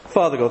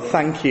Father God,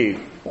 thank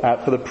you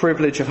for the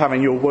privilege of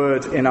having your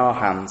word in our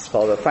hands.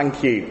 Father,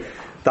 thank you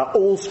that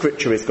all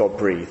scripture is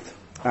God-breathed.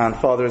 And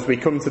Father, as we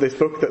come to this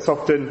book that's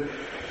often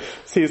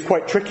seen as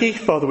quite tricky,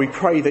 Father, we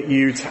pray that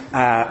you'd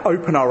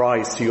open our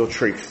eyes to your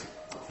truth.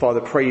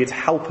 Father, pray you'd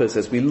help us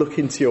as we look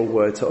into your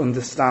word to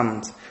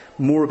understand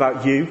more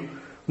about you,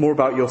 more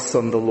about your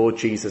Son, the Lord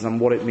Jesus, and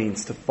what it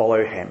means to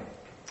follow him.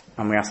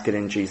 And we ask it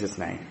in Jesus'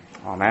 name.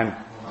 Amen.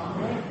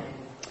 Amen.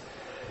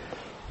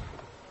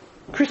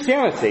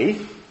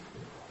 Christianity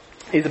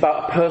is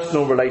about a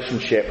personal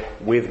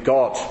relationship with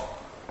God.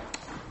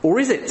 Or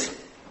is it?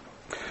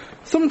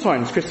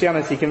 Sometimes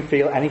Christianity can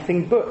feel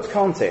anything but,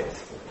 can't it?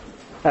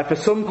 For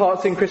some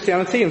parts in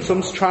Christianity and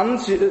some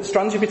strands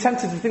you'd be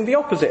tempted to think the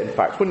opposite, in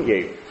fact, wouldn't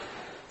you?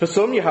 For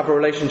some, you have a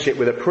relationship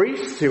with a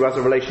priest who has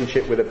a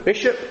relationship with a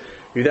bishop,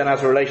 who then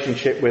has a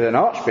relationship with an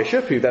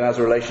archbishop, who then has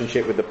a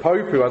relationship with the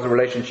Pope, who has a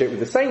relationship with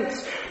the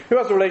saints, who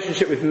has a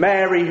relationship with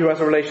Mary, who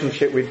has a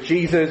relationship with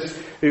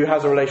Jesus, who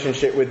has a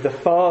relationship with the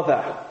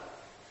Father.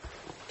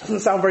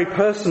 Doesn't sound very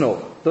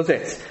personal, does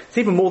it? It's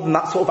even more than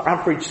that sort of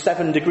average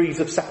 7 degrees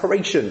of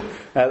separation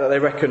that they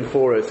reckon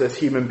for us as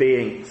human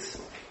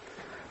beings.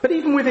 But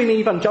even within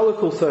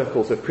evangelical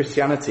circles of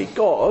Christianity,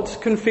 God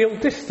can feel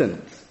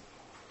distant.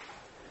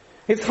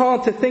 It's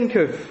hard to think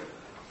of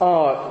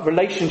our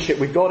relationship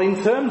with God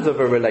in terms of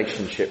a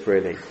relationship,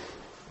 really.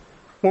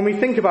 When we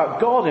think about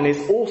God and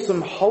his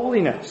awesome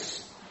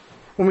holiness,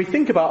 when we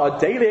think about our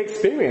daily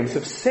experience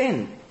of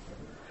sin,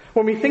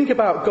 when we think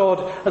about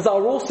God as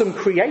our awesome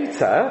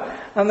creator,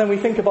 and then we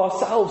think of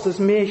ourselves as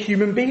mere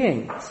human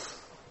beings,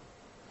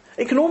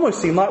 it can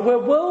almost seem like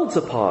we're worlds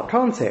apart,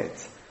 can't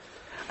it?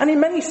 And in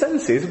many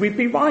senses, we'd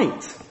be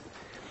right.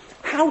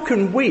 How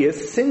can we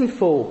as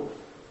sinful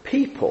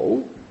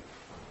people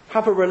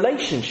have a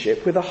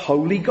relationship with a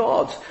holy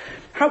God?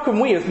 How can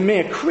we as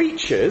mere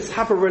creatures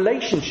have a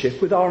relationship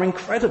with our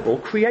incredible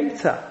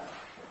creator?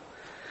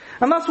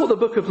 And that's what the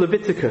book of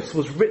Leviticus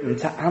was written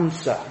to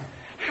answer.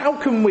 How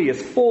can we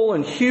as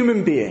fallen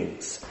human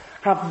beings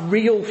have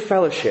real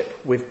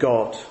fellowship with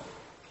God?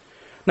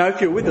 Now,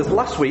 if you were with us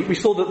last week, we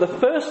saw that the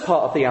first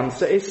part of the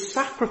answer is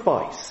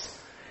sacrifice.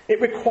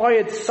 It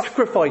required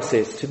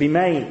sacrifices to be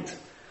made.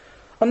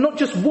 And not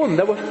just one,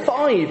 there were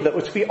 5 that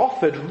were to be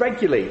offered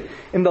regularly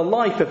in the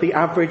life of the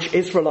average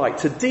Israelite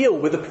to deal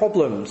with the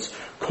problems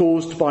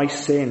caused by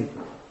sin.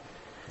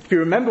 If you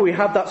remember, we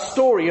had that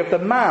story of the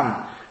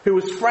man who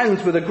was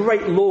friends with a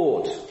great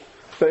lord,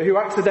 but who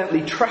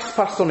accidentally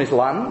trespassed on his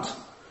land,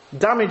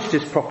 damaged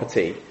his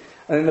property,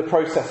 and in the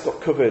process got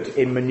covered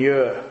in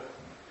manure.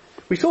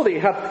 We saw that he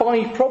had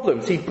 5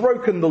 problems. He'd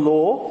broken the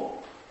law,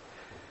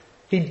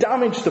 he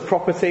damaged the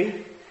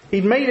property,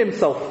 he'd made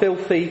himself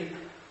filthy,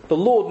 the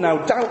Lord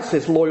now doubts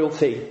his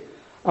loyalty,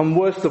 and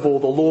worst of all,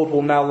 the Lord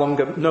will no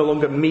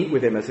longer meet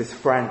with him as his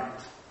friend.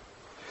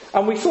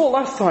 And we saw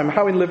last time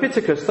how in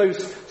Leviticus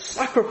those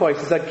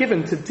sacrifices are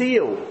given to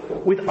deal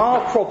with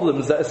our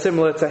problems that are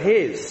similar to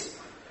his.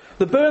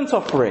 The burnt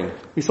offering,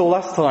 we saw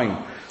last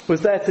time,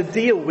 was there to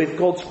deal with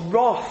God's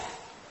wrath,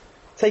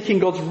 taking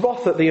God's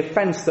wrath at the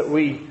offence that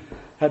we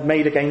had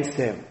made against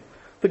him.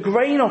 The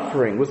grain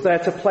offering was there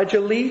to pledge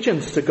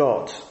allegiance to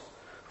God,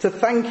 to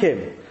thank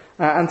him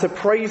and to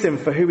praise him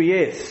for who he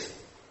is.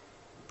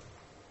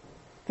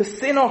 The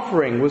sin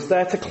offering was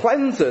there to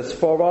cleanse us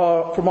from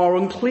our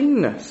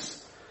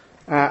uncleanness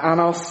and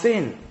our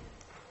sin.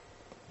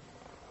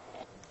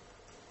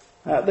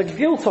 The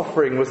guilt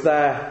offering was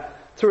there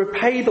to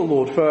repay the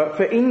Lord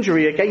for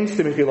injury against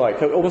him, if you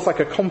like, almost like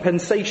a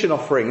compensation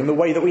offering in the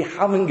way that we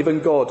haven't given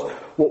God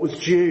what was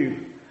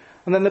due.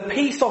 And then the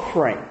peace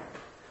offering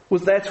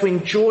was there to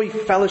enjoy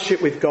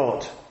fellowship with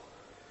God,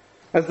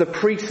 as the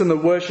priest and the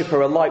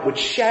worshipper alike would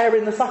share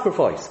in the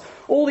sacrifice.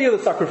 All the other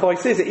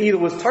sacrifices, it either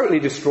was totally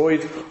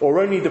destroyed or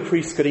only the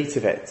priest could eat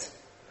of it.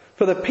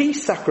 For the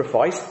peace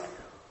sacrifice,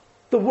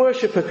 the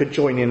worshipper could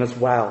join in as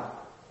well.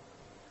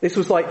 This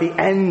was like the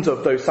end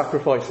of those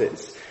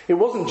sacrifices. It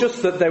wasn't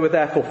just that they were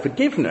there for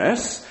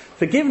forgiveness.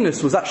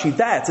 Forgiveness was actually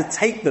there to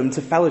take them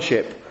to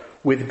fellowship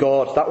with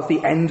God. That was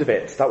the end of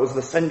it. That was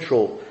the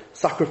central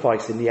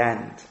sacrifice in the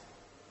end.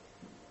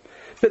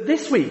 But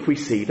this week we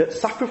see that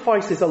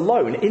sacrifices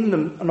alone, in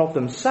them and of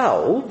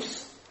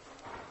themselves,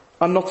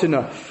 are not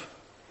enough.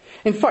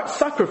 In fact,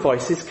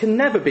 sacrifices can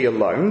never be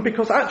alone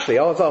because actually,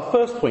 as our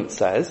first point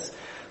says,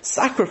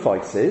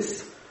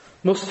 sacrifices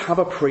must have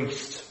a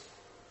priest.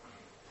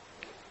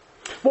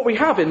 What we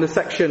have in the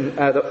section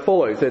that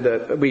follows,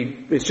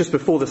 it's just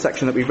before the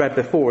section that we read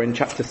before in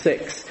chapter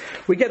 6,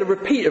 we get a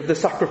repeat of the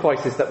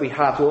sacrifices that we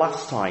had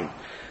last time.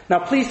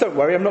 Now please don't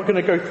worry, I'm not going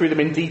to go through them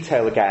in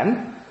detail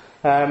again.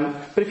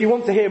 But if you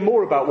want to hear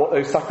more about what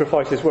those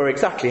sacrifices were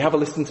exactly, have a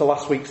listen to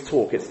last week's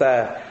talk. It's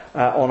there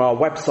on our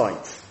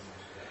website.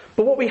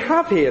 But what we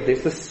have here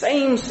is the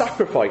same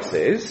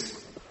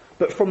sacrifices,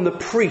 but from the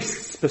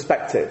priest's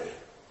perspective.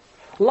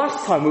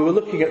 Last time we were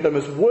looking at them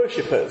as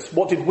worshippers.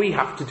 What did we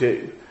have to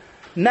do?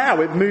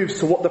 Now it moves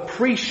to what the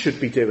priest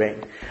should be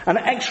doing. And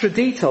extra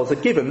details are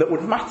given that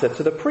would matter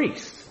to the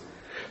priest.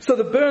 So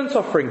the burnt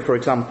offering, for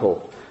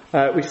example,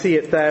 We see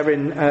it there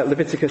in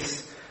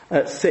Leviticus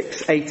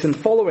 6, 8 and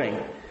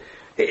following.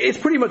 It's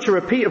pretty much a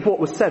repeat of what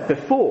was said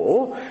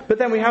before, but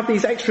then we have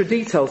these extra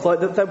details, like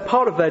that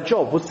part of their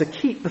job was to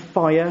keep the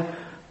fire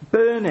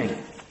burning.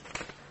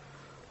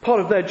 Part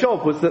of their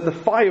job was that the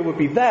fire would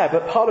be there,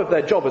 but part of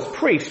their job as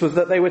priests was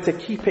that they were to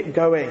keep it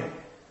going.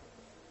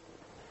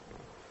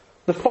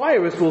 The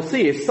fire, as we'll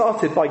see, is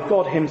started by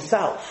God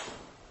himself.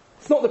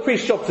 It's not the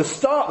priest's job to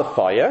start the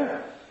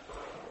fire.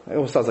 It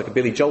all sounds like a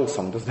Billy Joel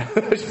song, doesn't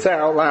it? I should say it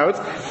out loud.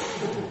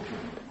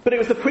 But it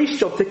was the priest's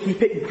job to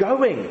keep it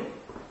going.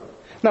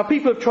 Now,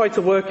 people have tried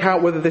to work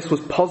out whether this was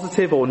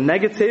positive or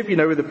negative,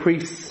 with the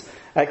priests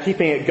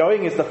keeping it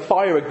going. Is the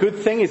fire a good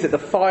thing? Is it the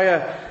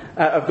fire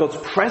of God's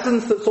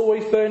presence that's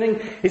always burning?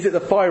 Is it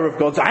the fire of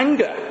God's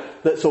anger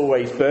that's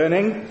always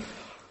burning?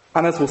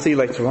 And as we'll see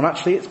later on,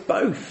 actually, it's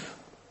both.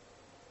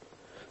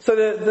 So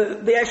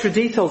the extra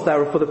details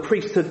there are for the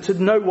priest to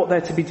know what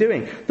they're to be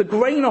doing. The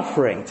grain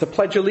offering, to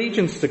pledge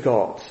allegiance to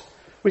God.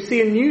 We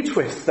see a new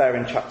twist there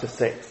in chapter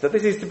 6, that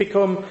this is to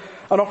become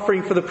an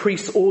offering for the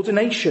priest's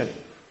ordination.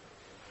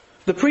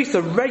 The priests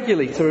are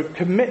regularly to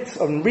commit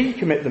and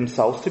recommit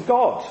themselves to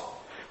God.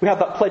 We had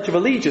that pledge of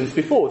allegiance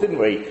before, didn't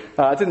we?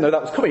 I didn't know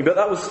that was coming, but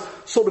that was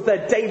sort of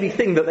their daily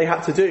thing that they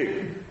had to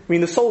do. I mean,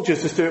 the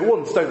soldiers just do it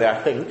once, don't they,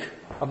 I think?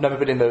 I've never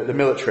been in the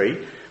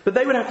military. But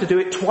they would have to do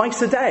it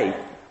twice a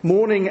day,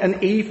 morning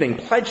and evening,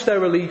 pledge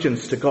their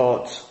allegiance to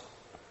God.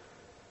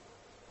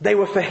 They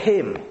were for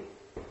him.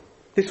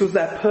 This was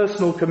their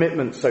personal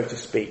commitment, so to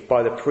speak,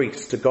 by the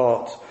priests to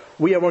God.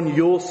 We are on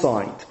your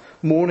side,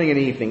 morning and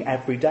evening,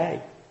 every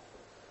day.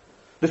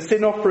 The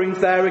sin offerings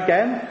there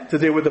again, to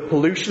deal with the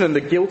pollution, and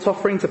the guilt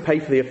offering to pay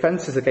for the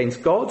offences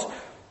against God,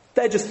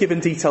 they're just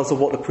given details of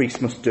what the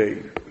priest must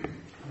do.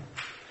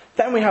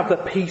 Then we have the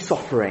peace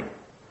offering.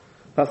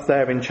 That's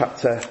there in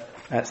chapter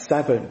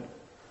 7.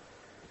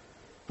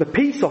 The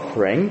peace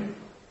offering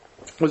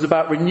was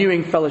about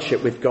renewing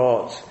fellowship with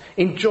God,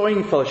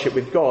 enjoying fellowship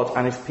with God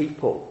and his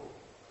people.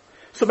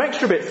 Some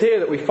extra bits here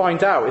that we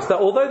find out is that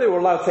although they were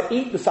allowed to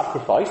eat the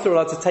sacrifice, they were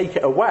allowed to take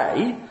it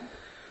away,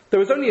 there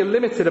was only a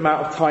limited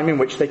amount of time in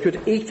which they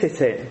could eat it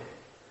in.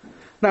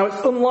 Now,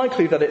 it's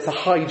unlikely that it's a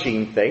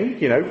hygiene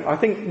thing. I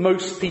think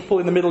most people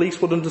in the Middle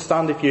East would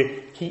understand if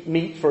you keep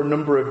meat for a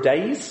number of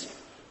days.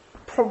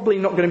 Probably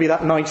not going to be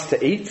that nice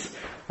to eat.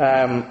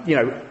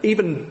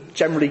 Even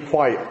generally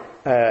quite,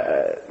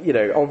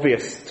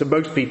 obvious to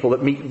most people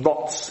that meat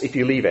rots if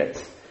you leave it.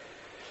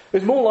 It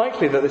was more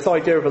likely that this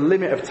idea of a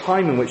limit of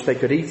time in which they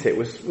could eat it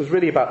was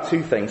really about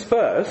two things.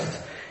 First,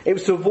 it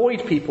was to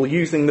avoid people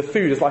using the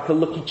food as like a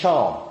lucky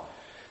charm.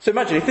 So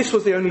imagine if this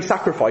was the only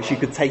sacrifice you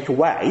could take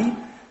away,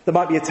 there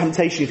might be a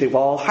temptation to think,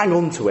 well, I'll hang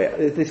on to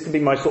it. This could be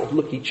my sort of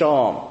lucky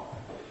charm.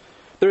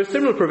 There are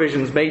similar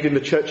provisions made in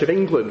the Church of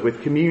England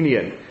with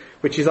communion,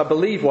 which is, I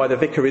believe, why the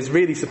vicar is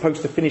really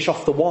supposed to finish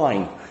off the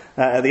wine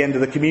at the end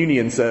of the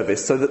communion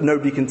service so that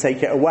nobody can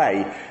take it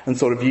away and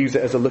sort of use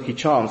it as a lucky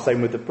charm.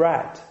 Same with the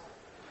bread.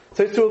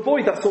 So it's to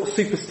avoid that sort of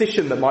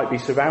superstition that might be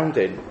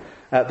surrounding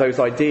those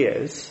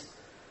ideas.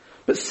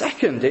 But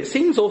second, it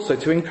seems also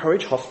to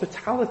encourage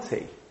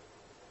hospitality.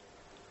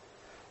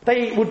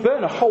 They would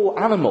burn a whole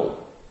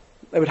animal.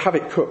 They would have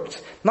it cooked.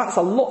 And that's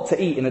a lot to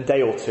eat in a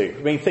day or two.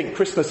 I mean, think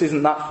Christmas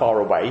isn't that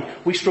far away.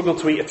 We struggle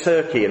to eat a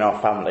turkey in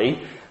our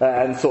family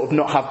and sort of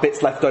not have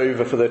bits left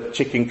over for the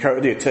turkey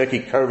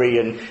curry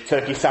and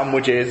turkey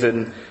sandwiches.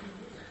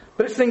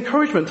 But it's an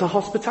encouragement to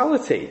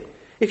hospitality.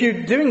 If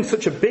you're doing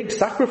such a big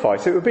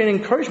sacrifice, it would be an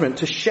encouragement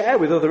to share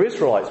with other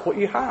Israelites what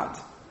you had.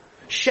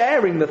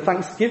 Sharing the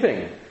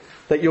thanksgiving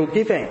that you're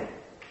giving.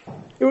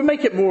 It would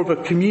make it more of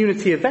a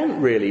community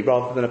event, really,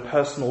 rather than a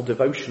personal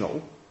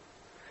devotional.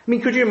 I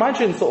mean, could you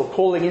imagine sort of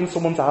calling in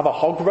someone to have a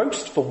hog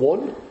roast for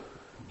one?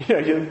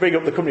 You bring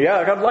up the company,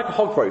 I'd like a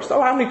hog roast.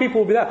 Oh, how many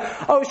people will be there?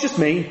 Oh, it's just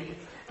me.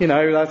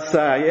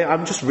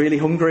 I'm just really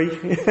hungry.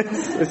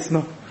 it's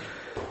not.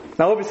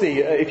 Now, obviously,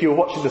 if you were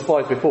watching the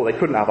slides before, they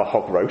couldn't have a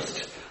hog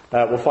roast.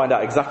 We'll find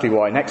out exactly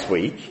why next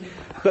week.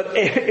 But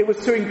it was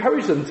to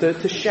encourage them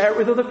to share it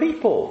with other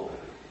people.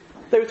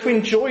 They were to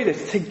enjoy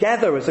this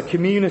together as a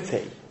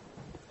community.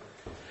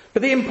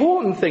 But the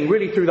important thing,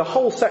 really, through the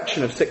whole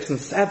section of 6 and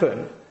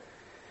 7,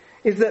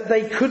 is that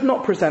they could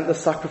not present the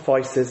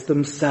sacrifices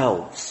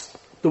themselves.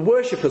 The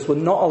worshippers were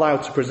not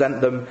allowed to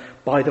present them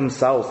by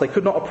themselves. They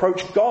could not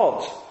approach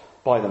God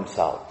by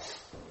themselves.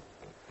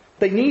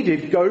 They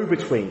needed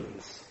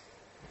go-betweens.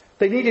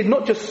 They needed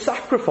not just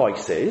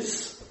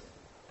sacrifices,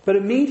 but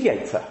a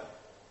mediator.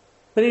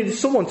 They needed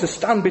someone to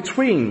stand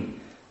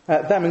between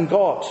them and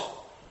God.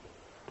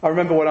 I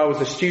remember when I was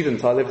a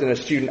student, I lived in a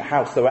student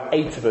house. There were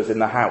 8 of us in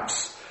the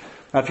house.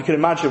 Now, if you can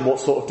imagine what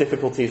sort of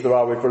difficulties there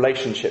are with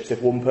relationships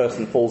if one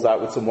person falls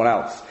out with someone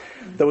else.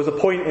 There was a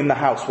point in the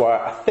house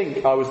where I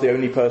think I was the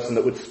only person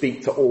that would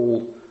speak to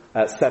all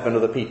 7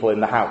 other people in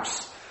the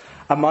house.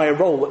 And my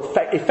role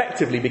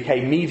effectively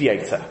became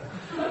mediator.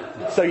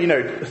 So,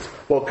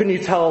 can you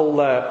tell,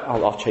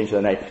 I'll change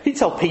the name. Can you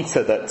tell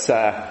Peter that,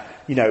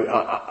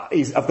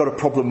 I've got a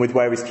problem with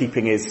where he's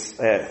keeping his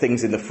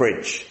things in the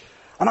fridge?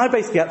 And I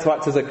basically had to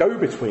act as a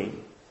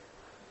go-between.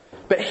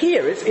 But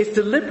here it's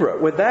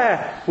deliberate. We're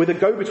there with a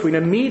go-between, a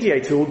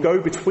mediator who will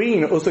go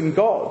between us and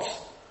God.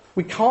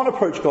 We can't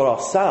approach God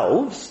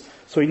ourselves,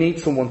 so we need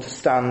someone to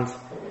stand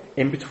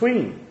in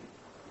between.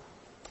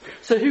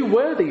 So who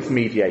were these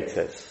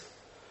mediators?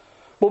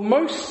 Well,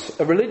 most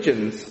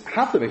religions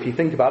have them, if you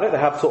think about it. They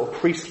have sort of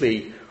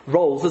priestly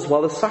roles as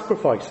well as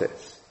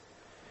sacrifices.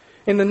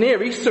 In the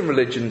Near Eastern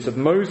religions of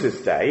Moses'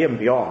 day and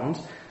beyond,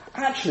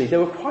 actually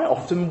there were quite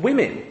often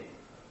women.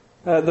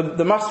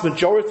 The vast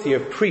majority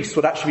of priests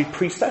would actually be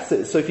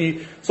priestesses. So if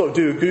you sort of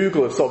do a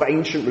Google of sort of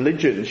ancient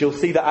religions, you'll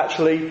see that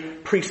actually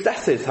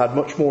priestesses had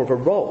much more of a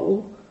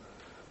role.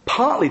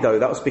 Partly, though,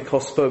 that was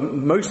because for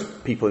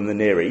most people in the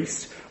Near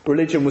East,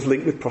 religion was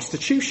linked with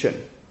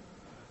prostitution.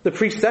 The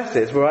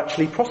priestesses were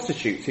actually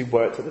prostitutes who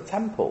worked at the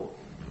temple.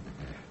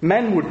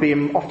 Men would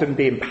often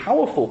be in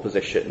powerful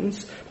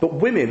positions, but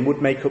women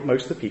would make up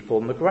most of the people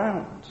on the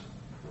ground.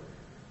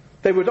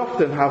 They would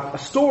often have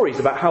stories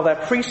about how their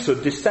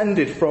priesthood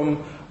descended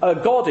from a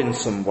god in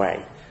some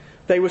way.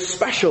 They were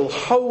special,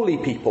 holy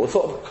people,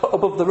 sort of cut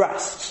above the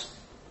rest.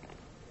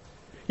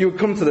 You would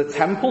come to the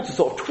temple to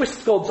sort of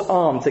twist God's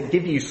arm to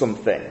give you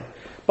something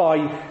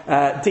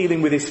by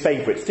dealing with his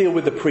favourites, deal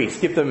with the priests,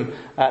 give them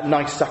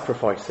nice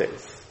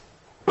sacrifices.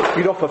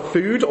 You'd offer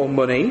food or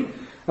money,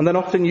 and then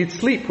often you'd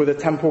sleep with a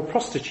temple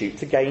prostitute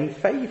to gain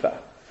favour.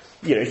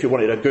 You know, if you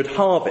wanted a good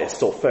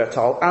harvest or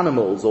fertile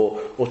animals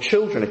or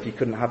children if you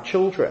couldn't have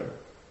children.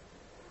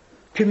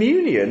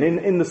 Communion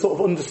in the sort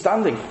of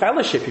understanding,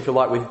 fellowship if you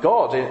like with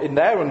God in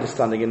their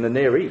understanding in the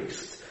Near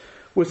East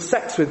was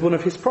sex with one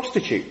of his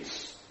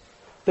prostitutes.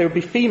 There would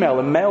be female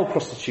and male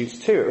prostitutes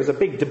too. It was a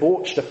big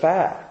debauched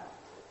affair.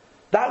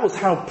 That was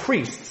how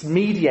priests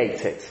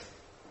mediated.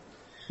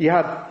 You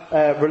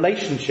had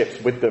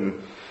relationships with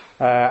them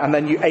and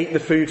then you ate the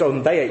food,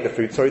 and they ate the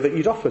food, that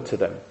you'd offered to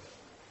them.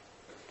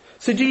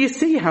 So do you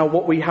see how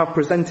what we have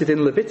presented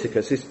in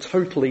Leviticus is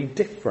totally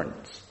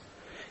different?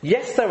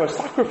 Yes, there are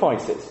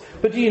sacrifices,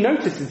 but do you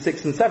notice in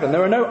 6 and 7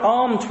 there are no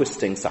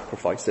arm-twisting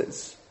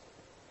sacrifices?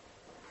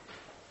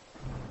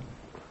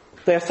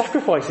 They are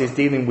sacrifices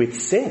dealing with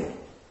sin,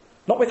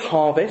 not with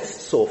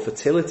harvests or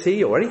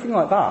fertility or anything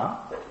like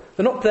that.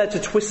 They're not there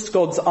to twist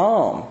God's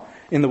arm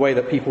in the way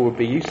that people would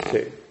be used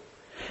to.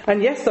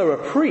 And yes, there are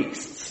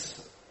priests,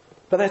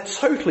 but they're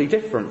totally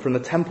different from the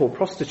temple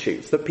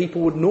prostitutes that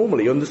people would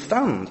normally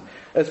understand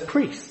as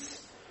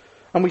priests.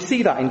 And we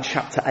see that in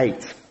chapter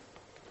 8.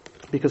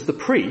 Because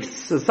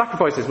the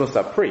sacrifices must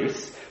have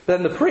priests, but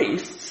then the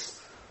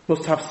priests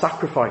must have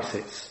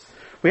sacrifices.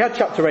 We had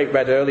chapter 8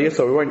 read earlier,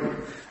 so we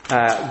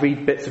won't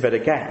read bits of it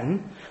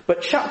again.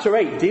 But chapter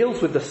 8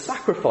 deals with the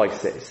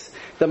sacrifices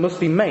that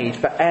must be made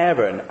for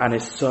Aaron and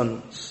his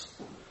sons.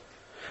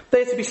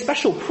 They are to be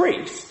special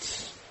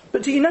priests,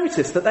 but do you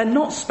notice that they're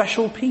not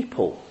special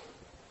people?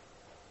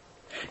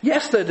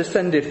 Yes, they're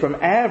descended from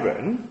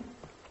Aaron,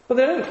 but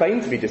they don't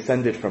claim to be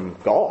descended from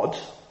God.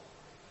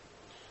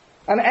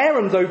 And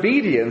Aaron's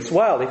obedience,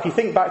 well, if you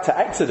think back to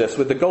Exodus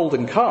with the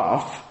golden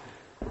calf,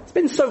 it's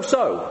been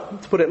so-so,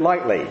 to put it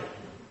lightly.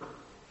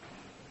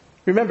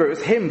 Remember, it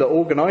was him that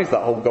organised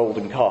that whole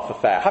golden calf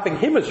affair, having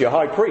him as your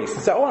high priest,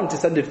 and said, I'm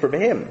descended from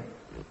him.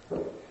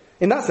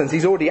 In that sense,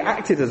 he's already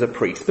acted as a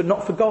priest, but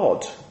not for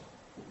God.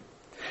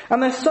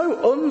 And they're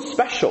so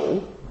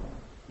unspecial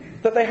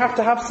that they have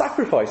to have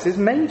sacrifices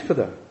made for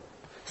them.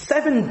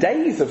 7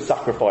 days of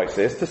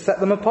sacrifices to set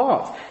them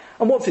apart.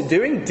 And what's it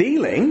doing?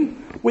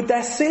 Dealing with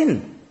their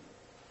sin.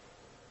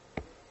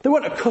 They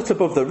weren't a cut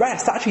above the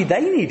rest. Actually,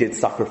 they needed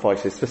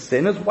sacrifices for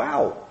sin as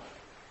well.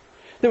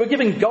 They were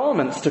given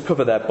garments to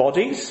cover their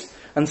bodies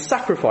and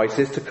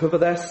sacrifices to cover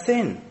their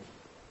sin.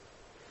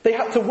 They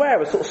had to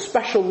wear a sort of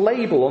special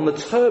label on the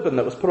turban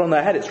that was put on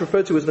their head. It's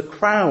referred to as the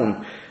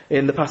crown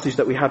in the passage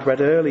that we had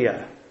read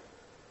earlier.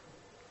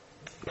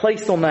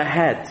 Placed on their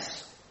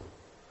heads.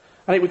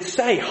 And it would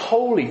say,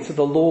 holy to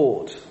the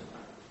Lord. It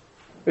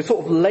was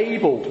sort of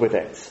labelled with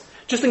it.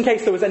 Just in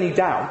case there was any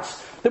doubt.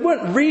 They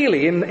weren't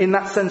really, in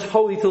that sense,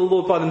 holy to the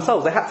Lord by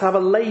themselves. They had to have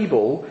a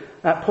label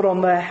put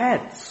on their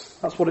heads.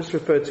 That's what it's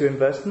referred to in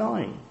verse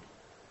 9.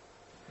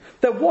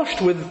 They're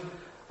washed with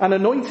and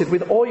anointed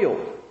with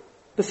oil.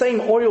 The same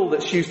oil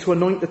that's used to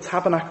anoint the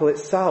tabernacle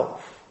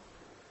itself.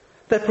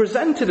 They're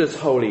presented as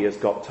holy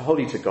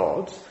to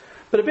God.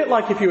 But a bit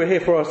like if you were here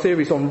for our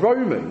series on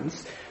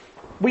Romans,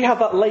 we have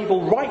that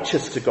label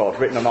righteous to God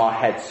written on our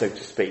heads, so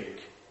to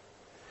speak.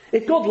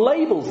 If God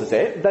labels us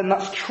it, then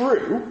that's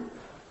true,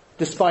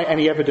 despite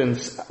any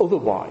evidence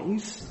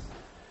otherwise.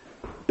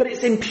 But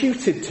it's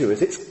imputed to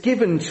us, it's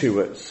given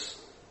to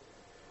us.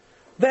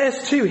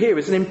 Theirs too here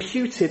is an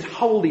imputed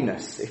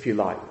holiness, if you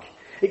like.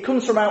 It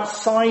comes from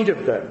outside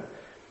of them.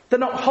 They're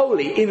not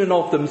holy in and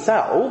of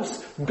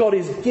themselves. God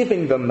is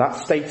giving them that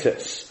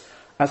status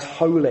as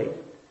holy.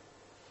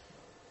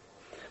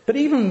 But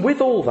even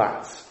with all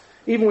that,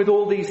 even with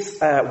all these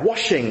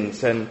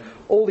washings and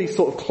all these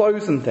sort of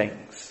clothes and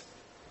things,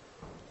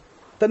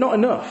 they're not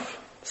enough.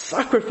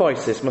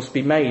 Sacrifices must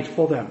be made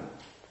for them.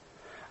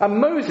 And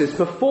Moses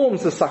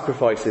performs the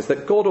sacrifices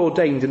that God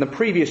ordained in the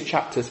previous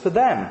chapters for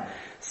them.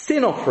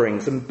 Sin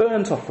offerings and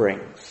burnt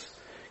offerings.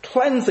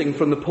 cleansing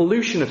from the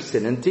pollution of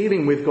sin and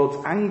dealing with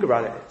God's anger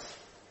at it.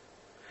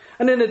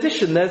 And in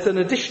addition, there's an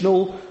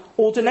additional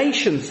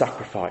ordination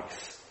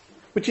sacrifice,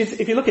 which is,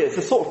 if you look at it, it's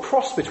a sort of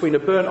cross between a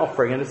burnt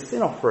offering and a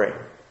sin offering.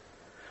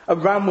 A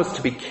ram was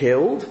to be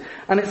killed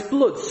and its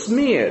blood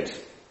smeared,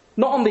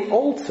 not on the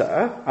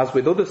altar, as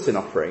with other sin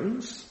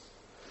offerings,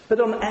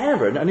 but on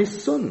Aaron and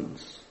his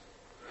sons.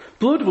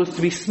 Blood was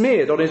to be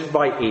smeared on his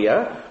right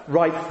ear,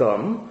 right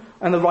thumb,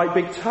 and the right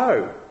big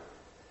toe,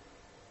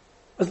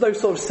 as though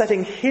sort of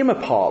setting him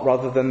apart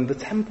rather than the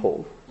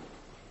temple.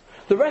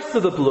 The rest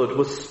of the blood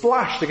was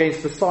splashed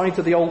against the sides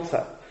of the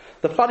altar.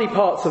 The fatty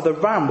parts of the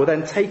ram were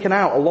then taken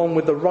out along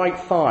with the right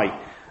thigh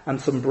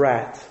and some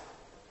bread.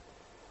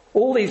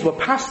 All these were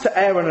passed to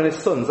Aaron and his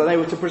sons, and they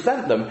were to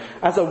present them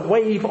as a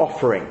wave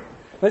offering.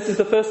 This is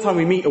the first time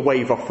we meet a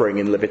wave offering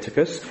in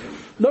Leviticus.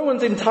 No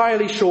one's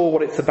entirely sure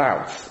what it's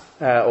about,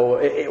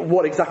 or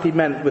what exactly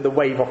meant with a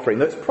wave offering.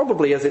 That's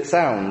probably as it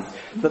sounds,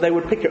 that they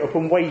would pick it up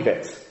and wave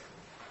it.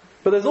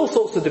 But there's all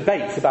sorts of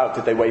debates about,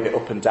 did they wave it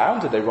up and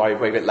down? Did they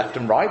wave it left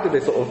and right? Did they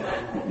sort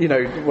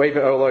of, wave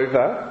it all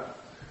over?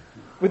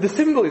 With the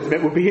symbolism,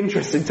 it would be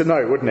interesting to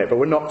know, wouldn't it? But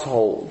we're not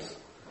told.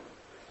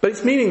 But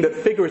it's meaning that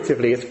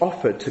figuratively it's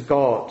offered to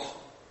God.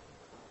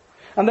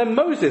 And then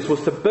Moses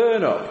was to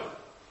burn up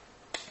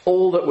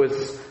all that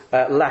was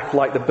left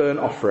like the burnt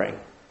offering.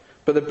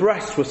 But the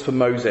breast was for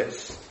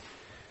Moses.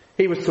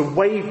 He was to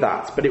wave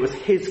that, but it was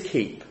his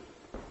keep.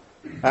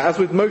 As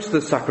with most of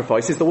the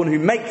sacrifices, the one who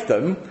makes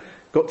them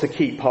got to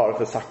keep part of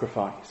the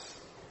sacrifice.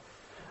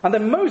 And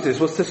then Moses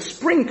was to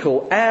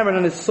sprinkle Aaron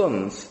and his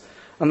sons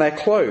and their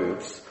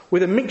clothes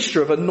with a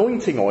mixture of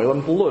anointing oil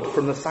and blood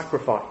from the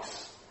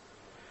sacrifice.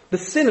 The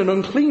sin and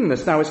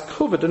uncleanness now is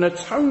covered and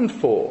atoned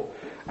for,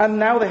 and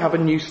now they have a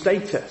new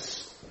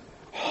status.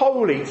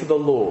 Holy to the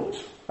Lord,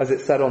 as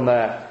it said on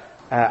their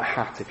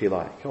hat, if you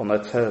like, on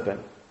their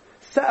turban.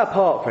 Set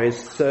apart for his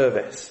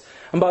service.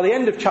 And by the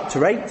end of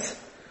chapter 8,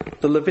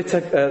 the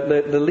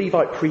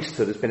Levite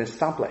priesthood has been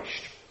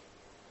established.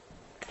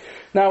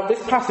 Now,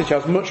 this passage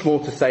has much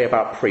more to say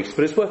about priests,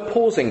 but it's worth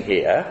pausing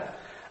here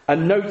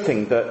and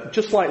noting that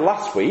just like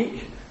last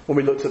week, when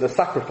we looked at the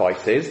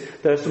sacrifices,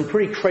 there are some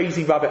pretty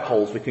crazy rabbit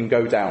holes we can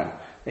go down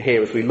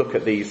here as we look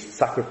at these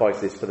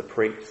sacrifices for the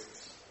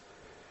priests.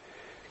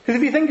 Because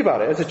if you think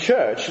about it, as a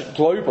church,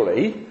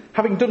 globally,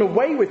 having done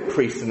away with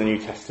priests in the New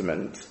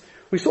Testament,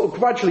 we sort of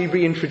gradually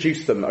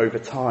reintroduced them over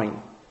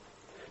time.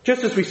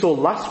 Just as we saw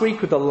last week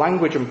with the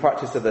language and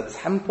practice of the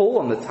temple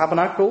and the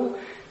tabernacle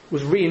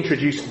was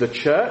reintroduced to the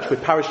church,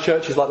 with parish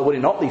churches like the one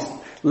in Otley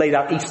laid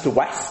out east to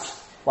west,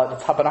 like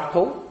the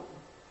tabernacle.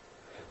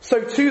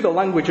 So too the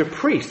language of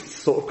priests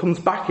sort of comes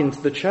back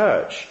into the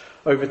church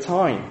over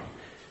time.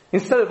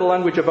 Instead of the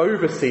language of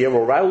overseer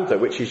or elder,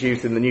 which is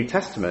used in the New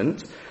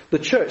Testament, the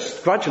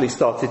church gradually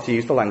started to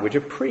use the language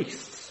of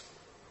priests.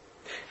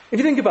 If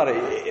you think about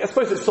it, I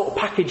suppose it's a sort of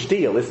package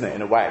deal, isn't it,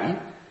 in a way?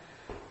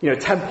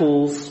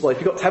 Temples, well,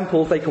 if you've got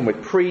temples, they come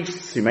with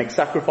priests who make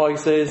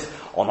sacrifices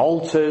on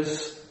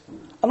altars.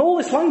 And all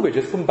this language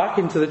has come back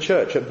into the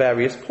church at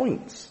various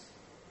points.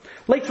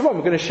 Later on,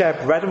 we're going to share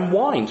bread and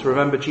wine to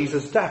remember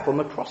Jesus' death on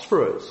the cross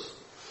for us.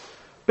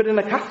 But in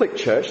a Catholic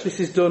church, this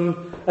is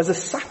done as a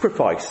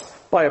sacrifice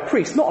by a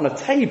priest, not on a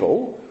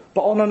table,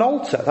 but on an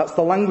altar. That's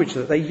the language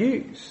that they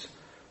use.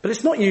 But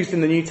it's not used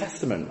in the New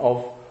Testament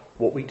of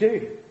what we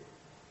do.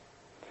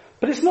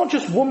 But it's not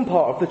just one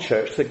part of the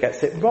church that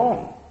gets it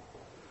wrong.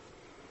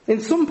 In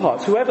some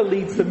parts, whoever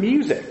leads the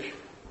music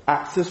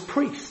acts as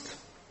priest.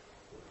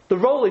 The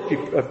role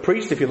of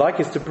priest, if you like,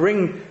 is to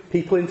bring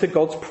people into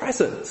God's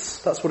presence.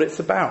 That's what it's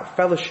about,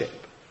 fellowship.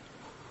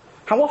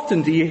 How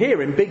often do you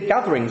hear in big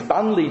gatherings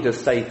band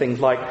leaders say things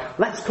like,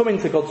 let's come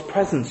into God's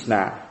presence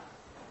now?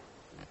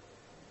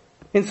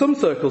 In some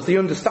circles, the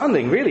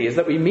understanding really is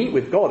that we meet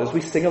with God as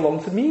we sing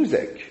along to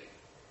music.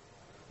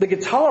 The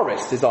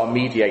guitarist is our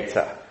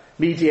mediator,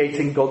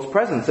 mediating God's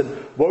presence,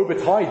 and woe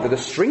betide that a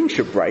string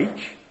should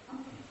break,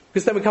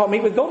 because then we can't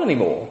meet with God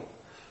anymore.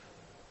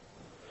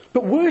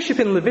 But worship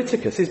in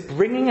Leviticus is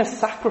bringing a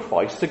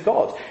sacrifice to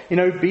God in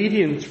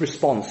obedience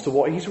response to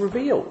what he's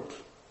revealed.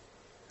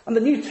 And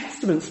the New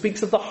Testament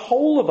speaks of the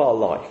whole of our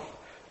life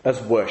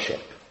as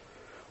worship.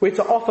 We're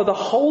to offer the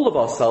whole of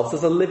ourselves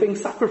as a living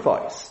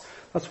sacrifice.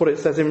 That's what it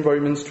says in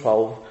Romans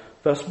 12,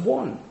 verse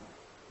 1.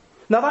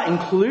 Now that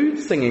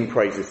includes singing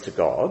praises to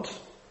God,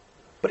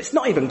 but it's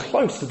not even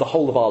close to the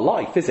whole of our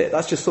life, is it?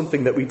 That's just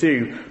something that we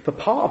do for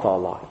part of our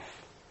life.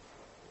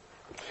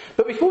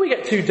 But before we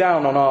get too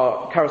down on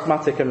our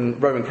charismatic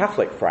and Roman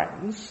Catholic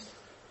friends,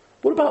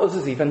 what about us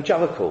as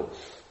evangelicals?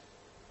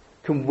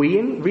 Can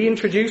we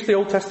reintroduce the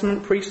Old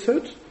Testament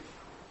priesthood?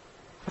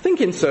 I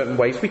think in certain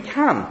ways we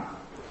can.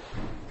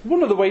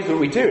 One of the ways that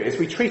we do it is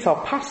we treat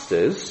our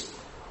pastors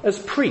as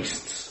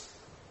priests.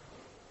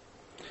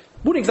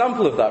 One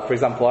example of that, for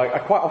example, I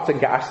quite often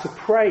get asked to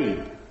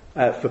pray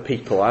for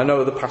people. I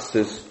know the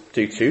pastors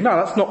do too.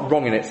 Now, that's not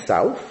wrong in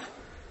itself.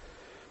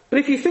 But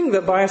if you think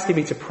that by asking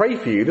me to pray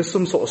for you, there's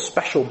some sort of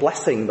special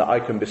blessing that I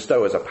can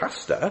bestow as a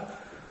pastor,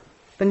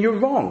 then you're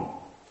wrong.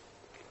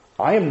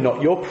 I am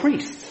not your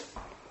priest.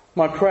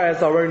 My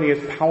prayers are only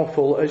as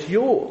powerful as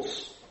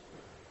yours.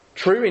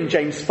 True, in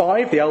James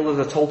 5, the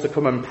elders are told to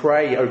come and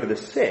pray over the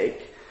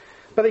sick,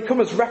 but they come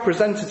as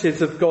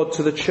representatives of God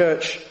to the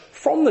church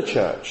from the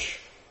church,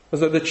 as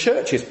though the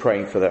church is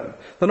praying for them.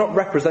 They're not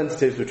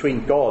representatives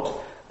between God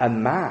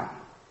and man.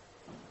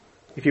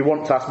 If you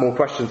want to ask more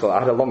questions on that, I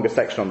had a longer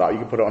section on that. You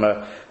can put it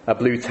on a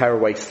blue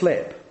tearaway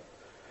slip.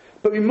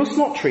 But we must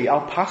not treat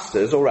our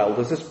pastors or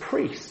elders as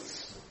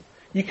priests.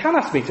 You can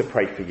ask me to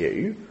pray for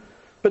you,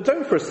 but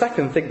don't for a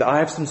second think that I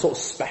have some sort of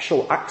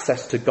special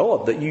access to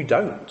God that you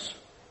don't.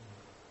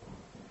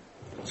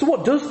 So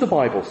what does the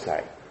Bible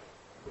say?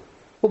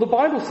 Well, the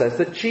Bible says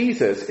that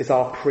Jesus is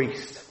our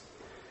priest.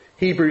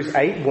 Hebrews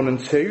 8, 1 and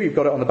 2, you've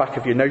got it on the back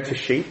of your notice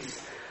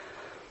sheets.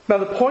 Now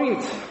the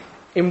point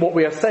in what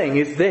we are saying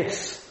is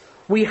this.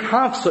 We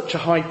have such a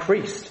high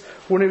priest,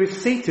 one who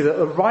is seated at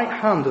the right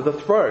hand of the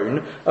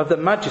throne of the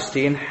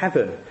majesty in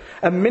heaven,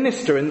 a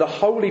minister in the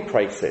holy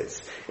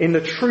places, in the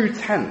true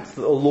tent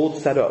that the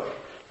Lord set up,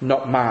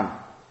 not man.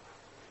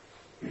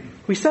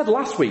 We said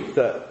last week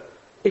that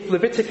if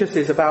Leviticus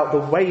is about the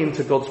way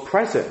into God's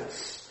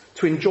presence,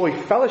 to enjoy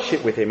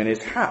fellowship with him in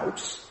his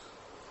house,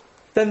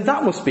 then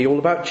that must be all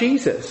about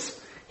Jesus.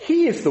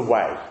 He is the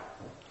way.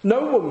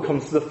 No one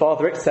comes to the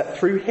Father except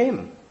through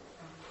him.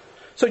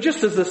 So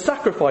just as the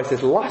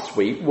sacrifices last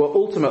week were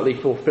ultimately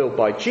fulfilled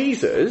by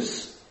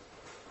Jesus,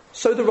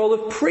 so the role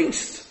of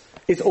priest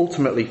is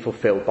ultimately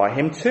fulfilled by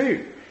him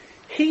too.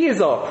 He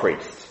is our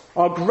priest,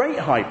 our great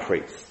high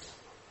priest.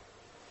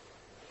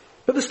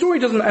 But the story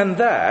doesn't end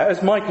there.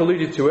 As Mike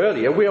alluded to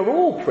earlier, we are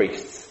all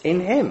priests in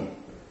him.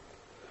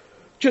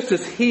 Just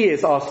as he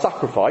is our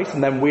sacrifice,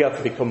 and then we are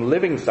to become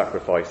living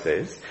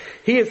sacrifices,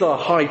 he is our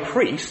high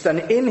priest,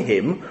 and in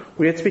him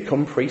we are to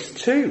become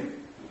priests too.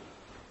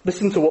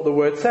 Listen to what the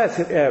word says,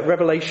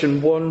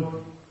 Revelation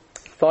 1,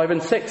 5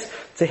 and 6.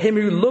 To him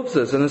who loves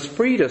us and has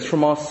freed us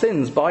from our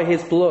sins by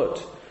his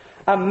blood,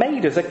 and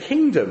made us a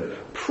kingdom,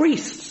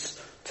 priests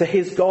to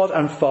his God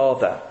and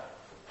Father.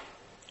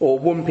 Or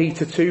 1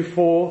 Peter 2,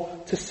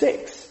 4 to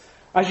 6.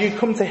 As you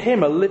come to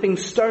him, a living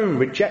stone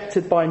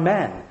rejected by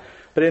men,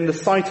 but in the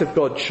sight of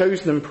God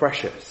chosen and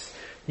precious.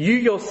 You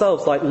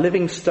yourselves, like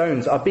living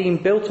stones, are being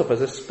built up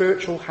as a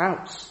spiritual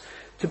house,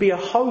 to be a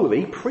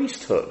holy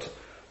priesthood,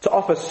 to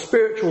offer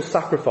spiritual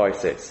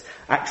sacrifices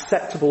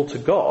acceptable to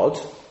God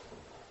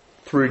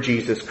through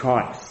Jesus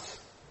Christ.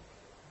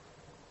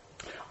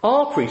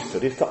 Our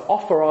priesthood is to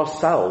offer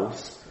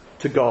ourselves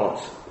to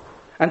God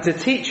and to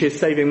teach his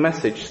saving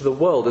message to the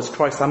world as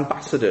Christ's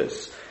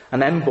ambassadors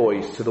and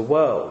envoys to the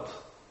world.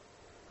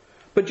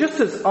 But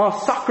just as our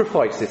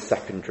sacrifice is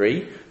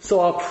secondary, so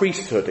our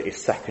priesthood is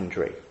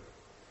secondary.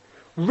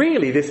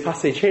 Really, this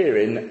passage here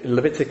in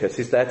Leviticus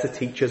is there to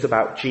teach us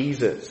about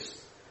Jesus.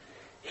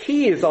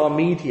 He is our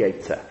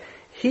mediator.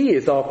 He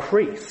is our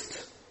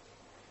priest.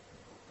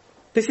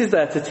 This is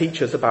there to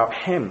teach us about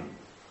him.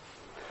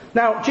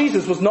 Now,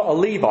 Jesus was not a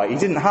Levite. He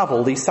didn't have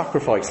all these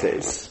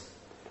sacrifices,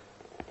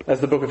 as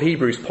the book of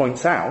Hebrews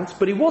points out,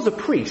 but he was a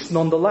priest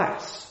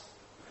nonetheless.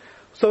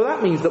 So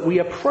that means that we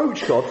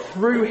approach God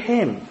through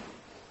him.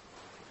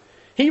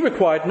 He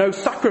required no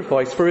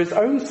sacrifice for his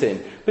own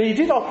sin, but he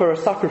did offer a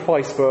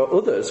sacrifice for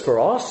others for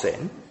our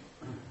sin.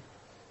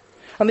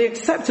 And the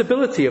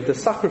acceptability of the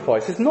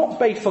sacrifice is not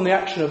based on the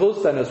action of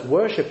us then as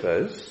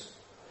worshippers,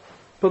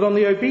 but on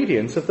the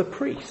obedience of the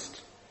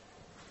priest.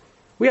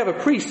 We have a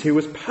priest who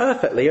was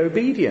perfectly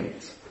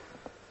obedient.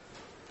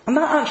 And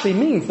that actually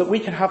means that we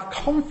can have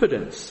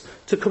confidence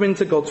to come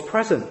into God's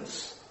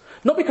presence.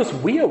 Not because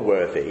we are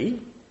worthy,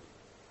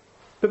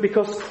 but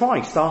because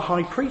Christ, our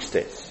high priest,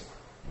 is.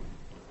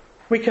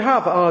 We can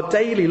have our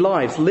daily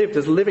lives lived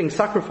as living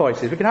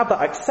sacrifices. We can have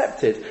that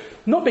accepted,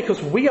 not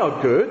because we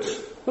are good,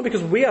 not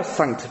because we are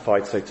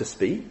sanctified, so to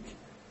speak,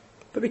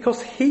 but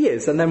because he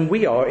is, and then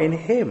we are in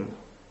him.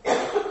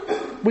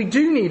 We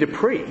do need a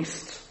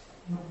priest,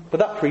 but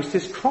that priest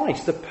is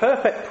Christ, the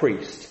perfect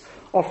priest,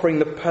 offering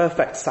the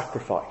perfect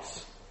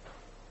sacrifice.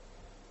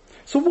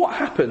 So what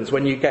happens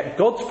when you get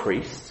God's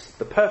priest,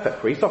 the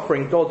perfect priest,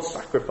 offering God's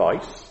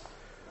sacrifice?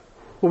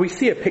 Well, we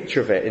see a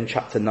picture of it in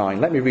chapter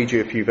 9. Let me read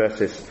you a few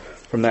verses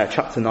from there.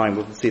 Chapter 9,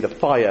 we'll see the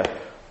fire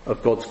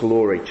of God's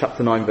glory.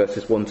 Chapter 9,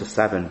 verses 1 to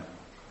 7.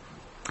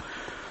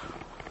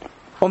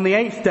 On the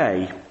 8th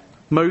day,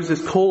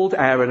 Moses called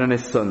Aaron and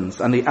his sons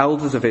and the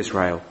elders of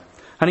Israel.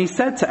 And he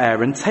said to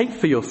Aaron, take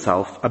for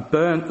yourself a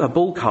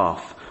bull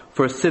calf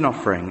for a sin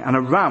offering and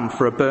a ram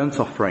for a burnt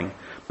offering,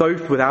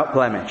 both without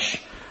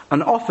blemish,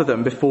 and offer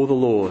them before the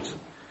Lord.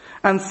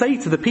 And say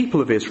to the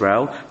people of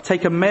Israel,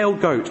 take a male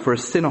goat for a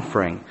sin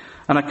offering,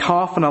 and a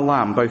calf and a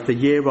lamb, both a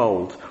year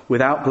old,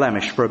 without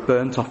blemish, for a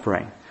burnt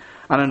offering,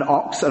 and an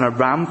ox and a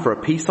ram for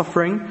a peace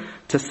offering,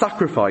 to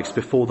sacrifice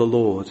before the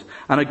Lord,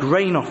 and a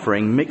grain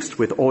offering mixed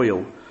with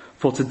oil.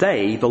 For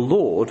today the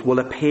Lord will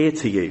appear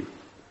to you.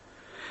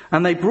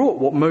 And they brought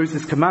what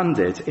Moses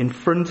commanded in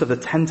front of the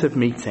tent of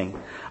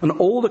meeting, and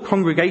all the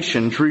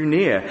congregation drew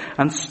near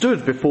and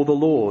stood before the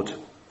Lord.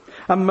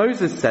 And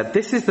Moses said,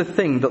 this is the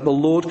thing that the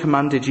Lord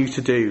commanded you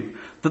to do,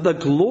 that the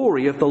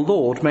glory of the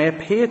Lord may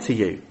appear to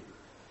you.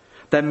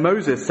 Then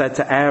Moses said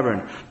to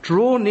Aaron,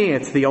 "Draw near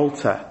to the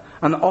altar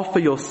and offer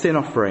your sin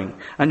offering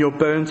and your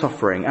burnt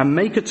offering and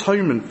make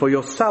atonement for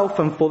yourself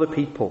and for the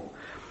people.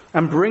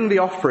 And bring the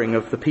offering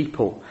of the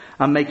people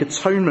and make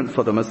atonement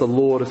for them as the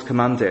Lord has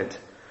commanded."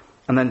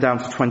 And then down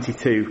to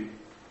 22.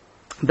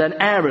 Then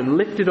Aaron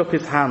lifted up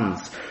his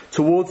hands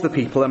towards the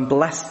people and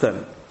blessed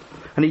them.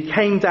 And he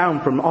came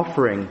down from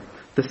offering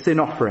the sin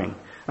offering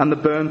and the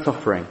burnt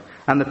offering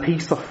and the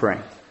peace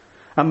offering.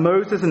 And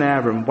Moses and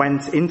Aaron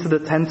went into the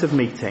tent of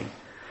meeting.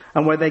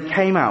 And when they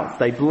came out,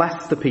 they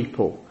blessed the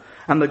people.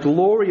 And the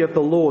glory of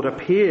the Lord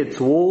appeared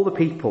to all the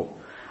people.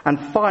 And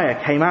fire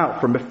came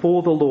out from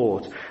before the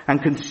Lord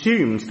and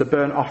consumed the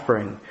burnt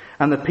offering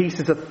and the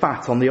pieces of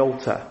fat on the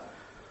altar.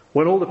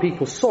 When all the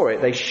people saw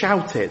it, they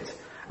shouted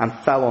and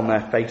fell on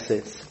their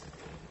faces.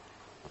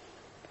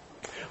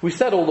 We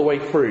said all the way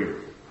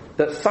through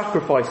that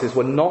sacrifices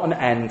were not an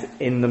end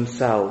in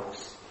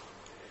themselves.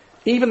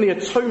 Even the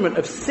atonement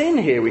of sin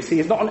here we see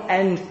is not an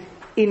end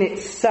in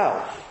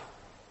itself.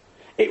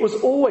 It was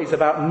always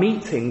about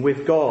meeting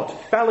with God,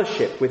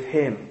 fellowship with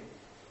him.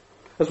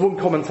 As one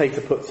commentator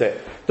puts it,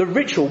 the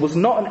ritual was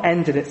not an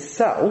end in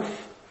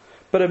itself,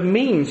 but a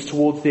means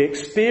towards the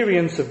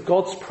experience of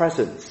God's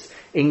presence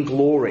in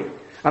glory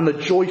and the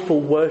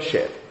joyful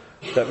worship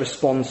that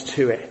responds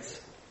to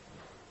it.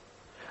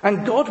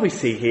 And God, we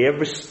see here,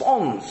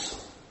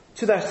 responds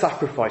to their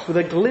sacrifice with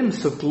a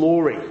glimpse of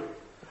glory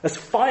as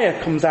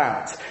fire comes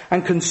out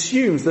and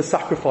consumes the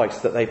sacrifice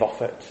that they've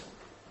offered.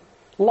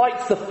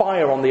 Lights the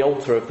fire on the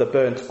altar of the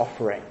burnt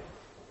offering.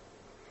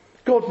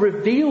 God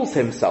reveals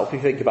himself, if you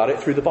think about it,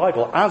 through the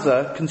Bible as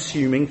a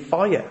consuming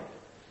fire.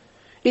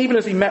 Even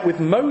as he met with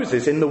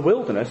Moses in the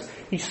wilderness,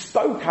 he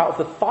spoke out of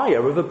the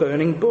fire of a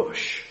burning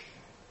bush.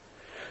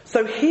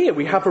 So here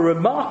we have a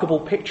remarkable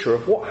picture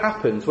of what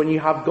happens when you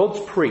have God's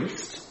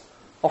priest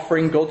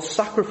offering God's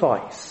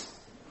sacrifice.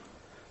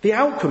 The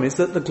outcome is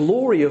that the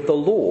glory of the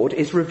Lord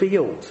is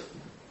revealed.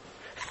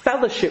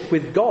 Fellowship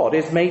with God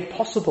is made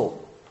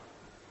possible.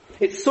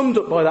 It's summed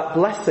up by that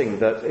blessing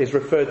that is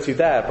referred to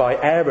there by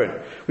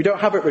Aaron. We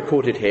don't have it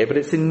recorded here, but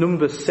it's in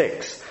Numbers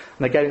 6.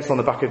 And again, it's on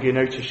the back of your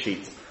notice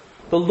sheet.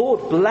 The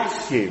Lord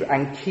bless you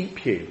and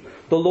keep you.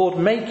 The Lord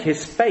make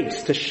his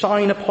face to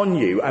shine upon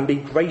you and be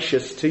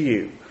gracious to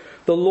you.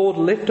 The Lord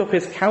lift up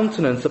his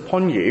countenance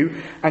upon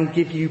you and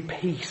give you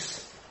peace.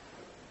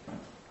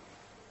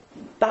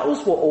 That was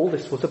what all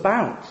this was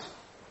about.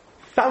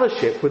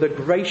 Fellowship with a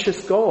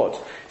gracious God,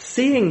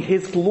 seeing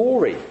his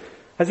glory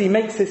as he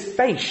makes his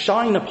face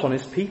shine upon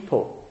his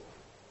people.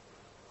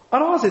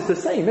 And ours is the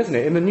same, isn't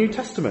it, in the New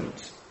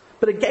Testament?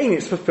 But again,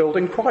 it's fulfilled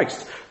in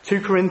Christ.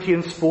 2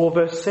 Corinthians 4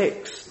 verse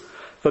 6.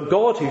 For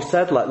God, who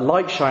said, "Let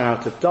light shine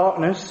out of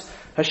darkness,"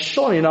 has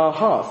shone in our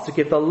hearts to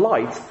give the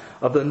light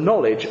of the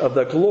knowledge of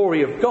the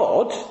glory of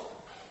God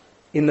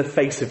in the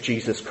face of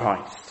Jesus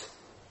Christ.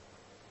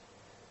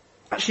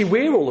 Actually,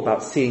 we're all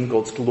about seeing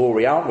God's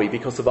glory, aren't we?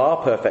 Because of our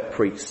perfect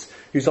priest,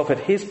 who's offered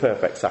his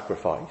perfect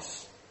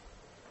sacrifice.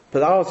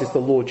 But ours is the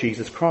Lord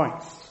Jesus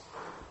Christ.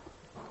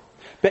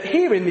 But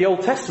here in the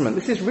Old Testament,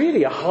 this is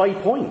really a high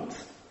point.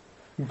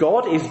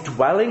 God is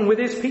dwelling with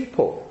his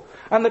people.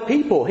 And the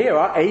people here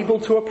are able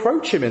to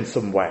approach him in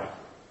some way.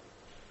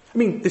 I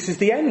mean, this is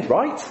the end,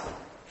 right?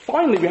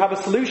 Finally, we have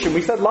a solution.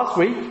 We said last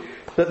week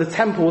that the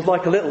temple was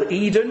like a little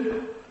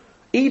Eden.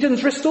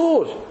 Eden's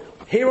restored.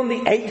 Here on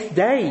the 8th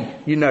day,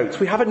 you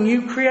note, we have a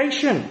new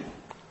creation.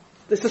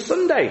 It's a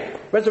Sunday,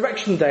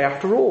 Resurrection Day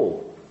after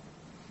all.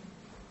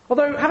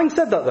 Although, having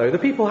said that though, the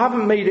people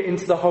haven't made it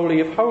into the Holy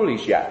of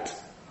Holies yet.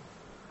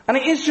 And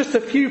it is just a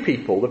few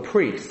people, the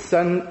priests.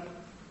 And,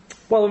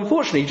 well,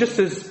 unfortunately, just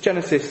as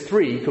Genesis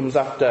 3 comes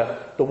after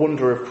the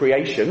wonder of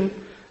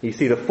creation, you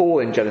see the fall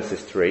in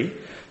Genesis 3,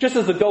 just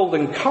as the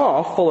golden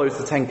calf follows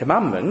the 10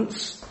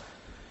 Commandments,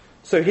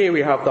 so here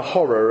we have the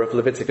horror of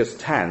Leviticus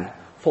 10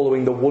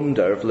 following the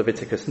wonder of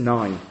Leviticus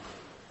 9.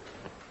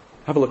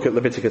 Have a look at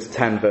Leviticus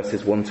 10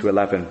 verses 1 to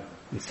 11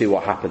 and see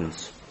what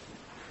happens.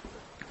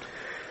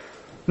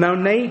 Now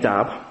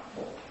Nadab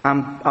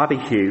and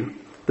Abihu,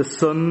 the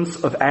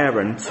sons of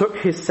Aaron, took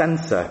his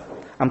censer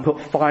and put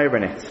fire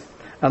in it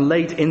and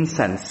laid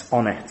incense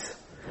on it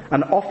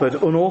and offered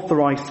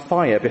unauthorized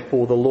fire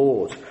before the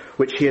Lord,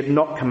 which he had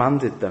not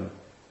commanded them.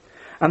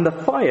 And the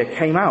fire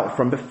came out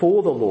from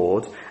before the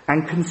Lord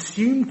and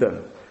consumed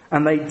them,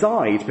 and they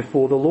died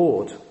before the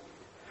Lord.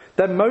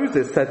 Then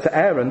Moses said to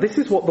Aaron, "This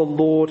is what the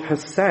Lord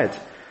has said.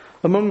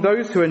 Among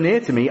those who are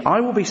near to me,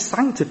 I will be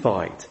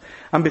sanctified,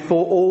 and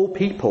before all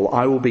people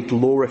I will be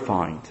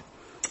glorified."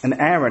 And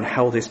Aaron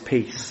held his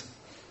peace.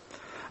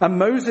 And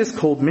Moses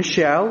called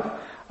Mishael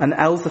and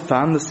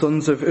Elzaphan, the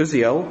sons of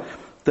Uzziel,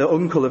 the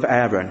uncle of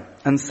Aaron,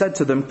 and said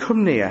to them,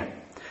 "Come near,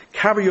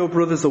 carry your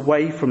brothers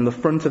away from the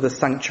front of the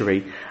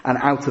sanctuary and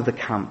out of the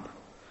camp."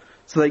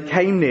 So they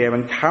came near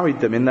and carried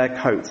them in their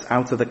coats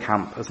out of the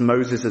camp, as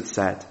Moses had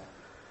said.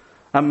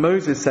 And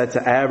Moses said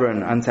to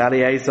Aaron and to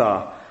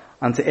Eleazar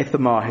and to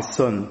Ithamar his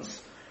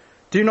sons,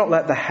 "Do not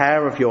let the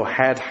hair of your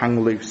head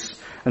hang loose,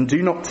 and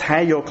do not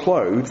tear your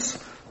clothes,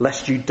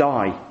 lest you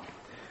die,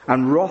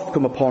 and wrath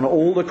come upon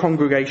all the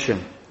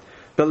congregation.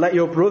 But let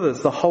your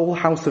brothers, the whole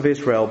house of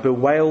Israel,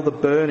 bewail the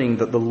burning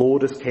that the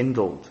Lord has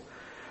kindled.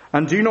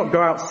 And do not go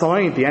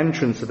outside the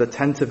entrance of the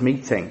tent of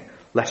meeting,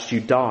 lest you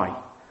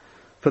die.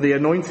 For the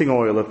anointing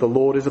oil of the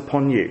Lord is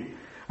upon you.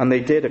 And they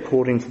did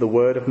according to the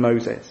word of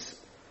Moses.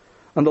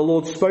 And the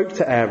Lord spoke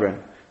to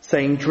Aaron,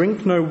 saying,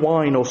 drink no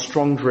wine or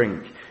strong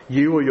drink,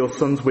 you or your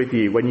sons with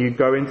you, when you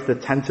go into the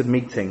tent of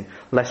meeting,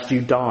 lest you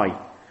die.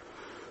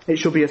 It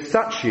shall be a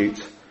statute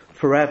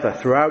forever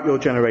throughout your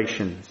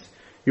generations.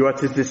 You are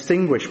to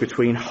distinguish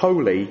between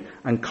holy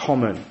and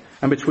common,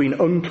 and between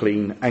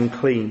unclean and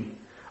clean.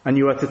 And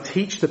you are to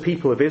teach the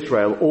people of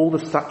Israel all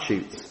the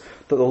statutes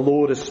that the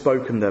Lord has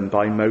spoken them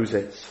by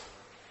Moses.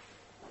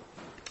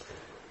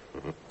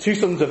 Two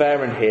sons of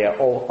Aaron here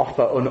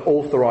offer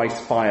unauthorized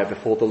fire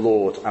before the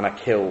Lord and are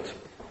killed.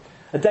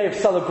 A day of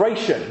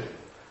celebration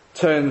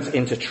turns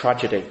into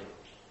tragedy.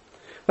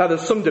 Now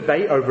there's some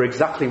debate over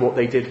exactly what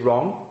they did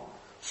wrong.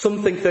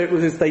 Some think that it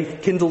was as they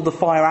kindled the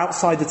fire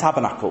outside the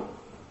tabernacle.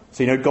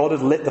 So, God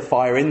had lit the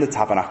fire in the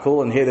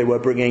tabernacle, and here they were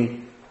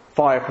bringing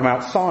fire from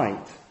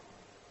outside.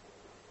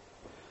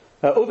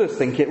 Others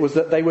think it was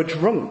that they were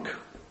drunk,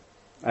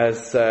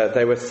 as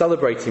they were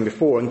celebrating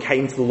before and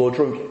came to the Lord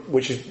drunk,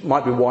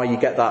 might be why you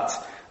get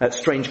that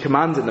strange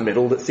command in the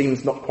middle that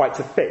seems not quite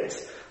to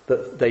fit,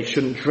 that they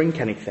shouldn't drink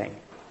anything.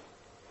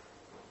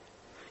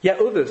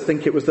 Yet others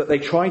think it was that they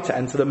tried to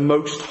enter the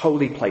most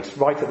holy place,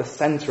 right at the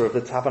centre of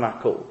the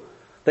tabernacle.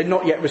 They'd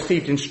not yet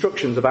received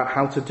instructions about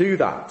how to do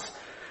that.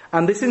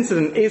 And this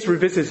incident is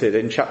revisited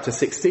in chapter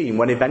 16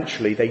 when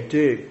eventually they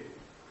do.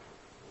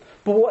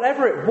 But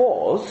whatever it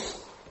was,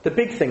 the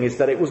big thing is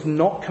that it was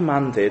not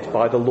commanded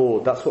by the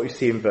Lord. That's what you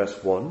see in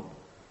verse 1.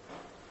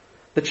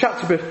 The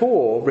chapter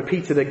before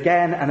repeated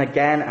again and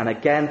again and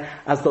again,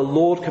 as the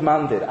Lord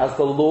commanded, as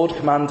the Lord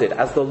commanded,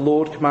 as the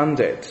Lord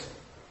commanded.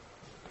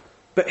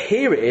 But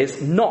here it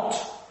is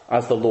not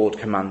as the Lord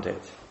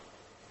commanded.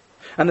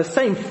 And the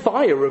same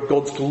fire of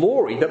God's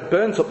glory that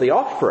burnt up the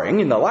offering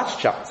in the last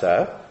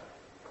chapter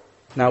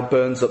now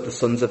burns up the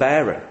sons of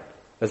Aaron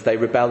as they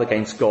rebel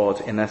against God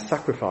in their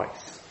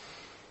sacrifice.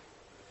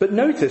 But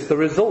notice the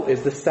result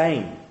is the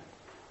same.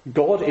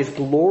 God is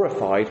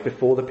glorified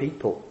before the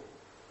people.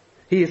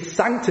 He is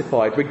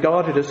sanctified,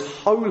 regarded as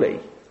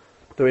holy,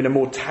 though in a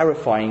more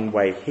terrifying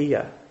way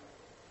here.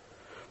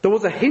 There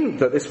was a hint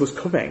that this was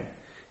coming.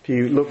 If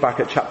you look back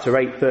at chapter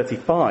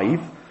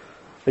 8:35,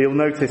 you'll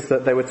notice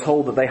that they were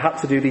told that they had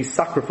to do these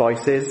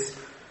sacrifices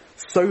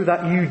so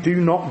that you do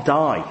not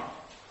die.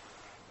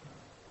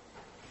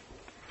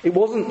 It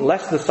wasn't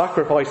lest the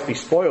sacrifice be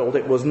spoiled,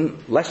 it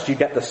wasn't lest you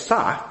get the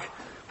sack,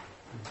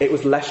 it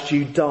was lest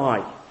you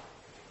die.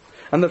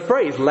 And the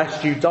phrase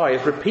lest you die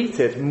is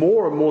repeated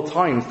more and more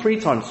times,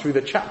 3 times through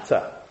the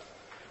chapter.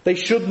 They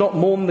should not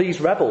mourn these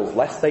rebels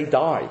lest they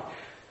die.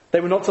 They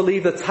were not to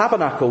leave the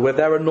tabernacle with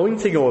their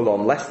anointing oil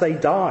on lest they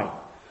die.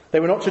 They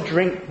were not to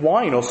drink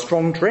wine or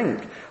strong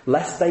drink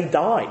lest they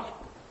die.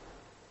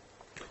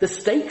 The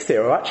stakes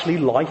here are actually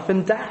life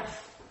and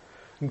death.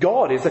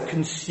 God is a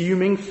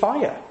consuming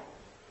fire,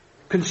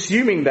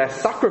 consuming their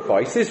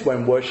sacrifices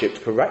when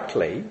worshipped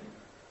correctly,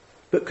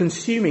 but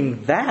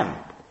consuming them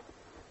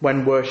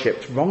when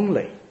worshipped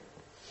wrongly.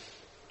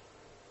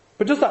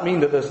 But does that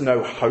mean that there's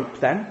no hope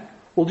then?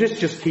 Will this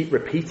just keep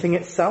repeating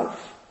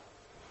itself?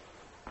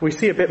 We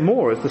see a bit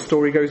more as the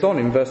story goes on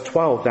in verse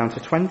 12 down to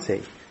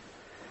 20.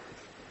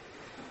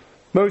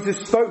 Moses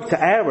spoke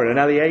to Aaron and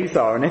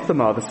Eleazar and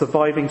Ithamar, the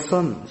surviving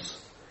sons.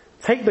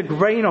 Take the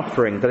grain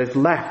offering that is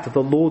left of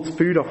the Lord's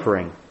food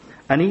offering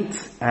and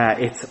eat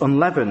it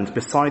unleavened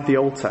beside the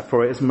altar,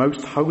 for it is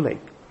most holy.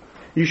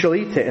 You shall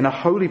eat it in a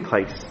holy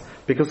place,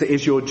 because it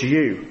is your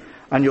due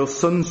and your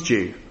son's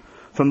due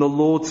from the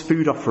Lord's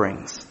food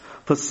offerings,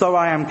 for so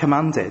I am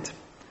commanded.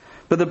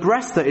 But the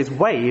breast that is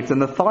waved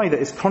and the thigh that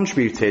is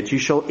contributed you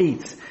shall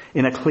eat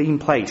in a clean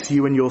place,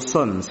 you and your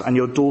sons and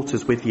your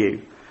daughters with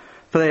you.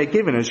 For they are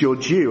given as your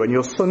due and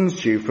your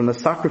son's due from the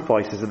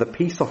sacrifices of the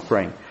peace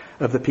offering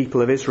of the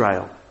people of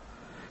Israel.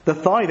 The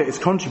thigh that is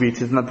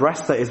contributed and the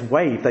breast that is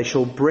waved they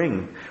shall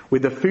bring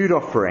with the food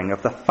offering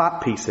of the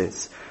fat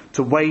pieces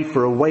to wave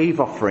for a wave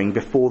offering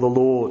before the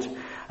Lord.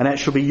 And it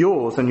shall be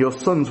yours and your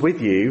sons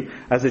with you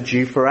as a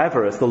due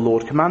forever, as the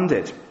Lord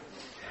commanded.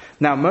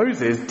 Now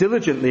Moses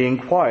diligently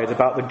inquired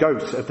about the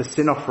goat of the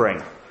sin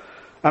offering,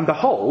 and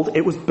behold,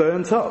 it was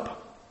burnt up.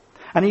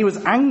 And he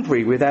was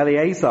angry with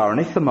Eleazar and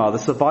Ithamar, the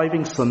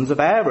surviving sons of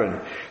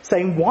Aaron,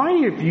 saying, why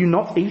have you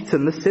not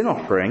eaten the sin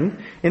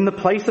offering in the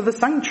place of the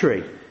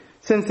sanctuary,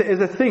 since it is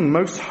a thing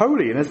most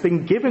holy and has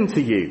been given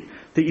to you,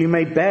 that you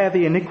may bear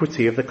the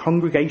iniquity of the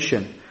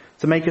congregation,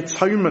 to make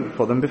atonement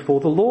for them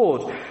before the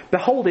Lord?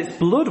 Behold, its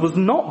blood was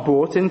not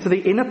brought into the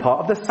inner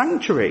part of the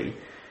sanctuary.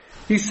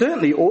 You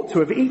certainly ought to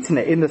have eaten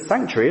it in the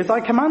sanctuary as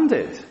I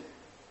commanded.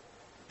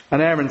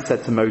 And Aaron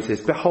said to Moses,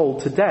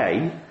 behold,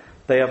 today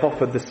they have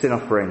offered the sin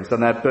offerings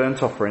and their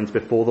burnt offerings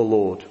before the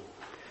Lord.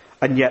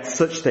 And yet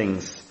such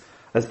things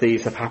as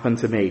these have happened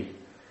to me.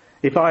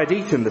 If I had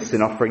eaten the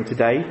sin offering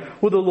today,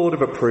 would the Lord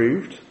have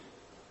approved?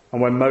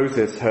 And when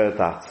Moses heard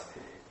that,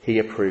 he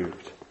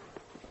approved.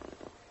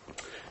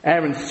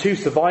 Aaron's 2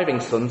 surviving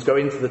sons go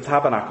into the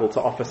tabernacle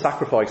to offer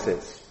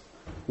sacrifices.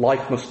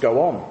 Life must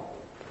go on.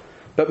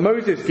 But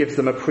Moses gives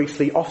them a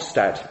priestly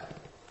offstead.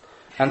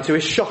 And to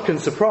his shock and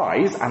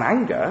surprise and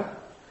anger,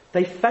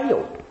 they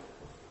fail.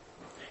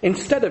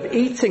 Instead of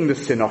eating the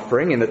sin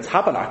offering in the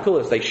tabernacle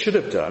as they should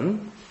have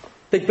done,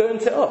 they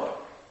burnt it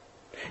up.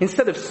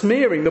 Instead of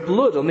smearing the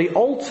blood on the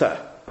altar,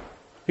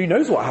 who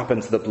knows what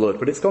happened to the blood,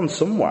 but it's gone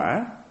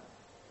somewhere.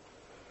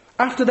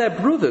 After their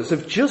brothers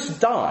have just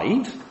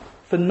died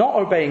for not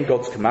obeying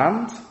God's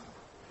command,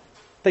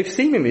 they've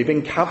seemingly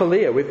been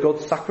cavalier with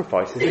God's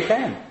sacrifices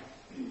again.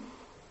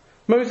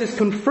 Moses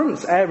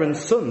confronts Aaron's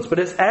sons, but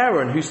it's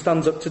Aaron who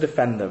stands up to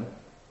defend them.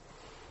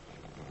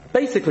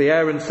 Basically,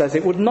 Aaron says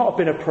it would not have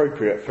been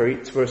appropriate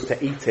for us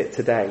to eat it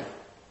today.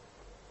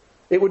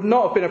 It would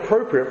not have been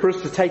appropriate for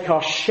us to take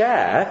our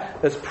share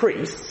as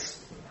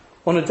priests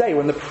on a day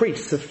when the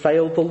priests have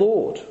failed the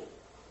Lord.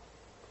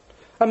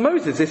 And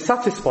Moses is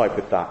satisfied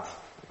with that.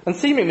 And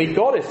seemingly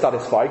God is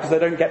satisfied because they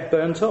don't get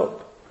burnt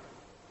up.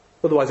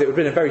 Otherwise it would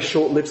have been a very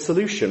short-lived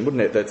solution,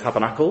 wouldn't it? The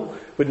tabernacle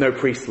with no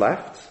priests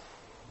left.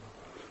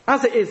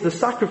 As it is, the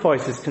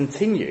sacrifices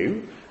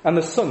continue and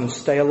the sons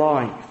stay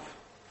alive.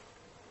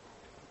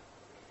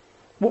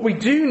 What we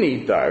do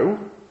need, though,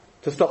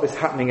 to stop this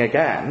happening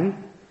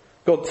again,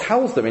 God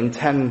tells them in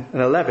 10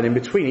 and 11 in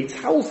between, he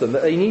tells them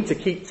that they need to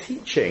keep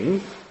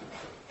teaching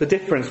the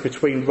difference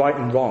between right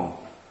and wrong.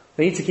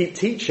 They need to keep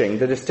teaching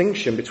the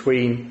distinction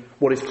between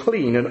what is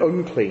clean and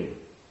unclean.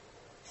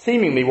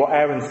 Seemingly what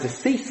Aaron's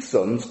deceased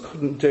sons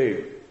couldn't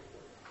do.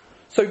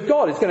 So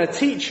God is going to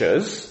teach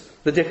us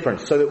the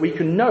difference so that we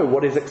can know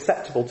what is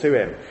acceptable to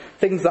him.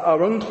 Things that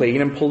are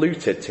unclean and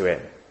polluted to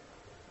him.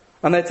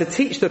 And they're to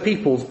teach the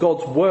peoples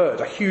God's word,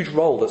 a huge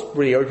role that's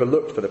really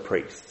overlooked for the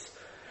priests.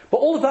 But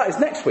all of that is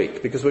next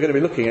week because we're going to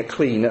be looking at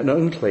clean and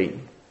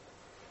unclean.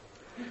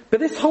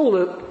 But this whole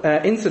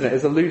incident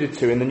is alluded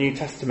to in the New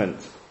Testament.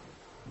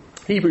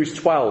 Hebrews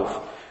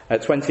 12,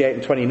 28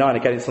 and 29,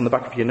 again it's on the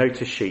back of your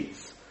notice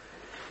sheets.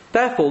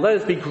 Therefore, let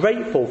us be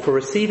grateful for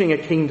receiving a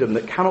kingdom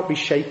that cannot be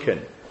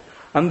shaken,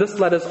 and thus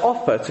let us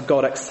offer to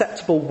God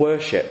acceptable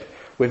worship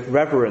with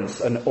reverence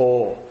and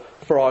awe,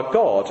 for our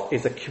God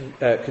is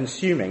a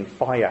consuming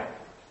fire.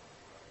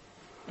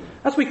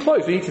 As we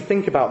close, we need to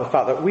think about the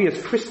fact that we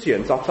as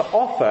Christians are to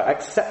offer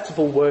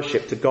acceptable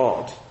worship to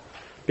God,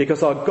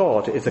 because our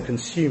God is a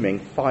consuming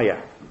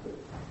fire.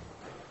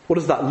 What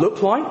does that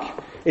look like?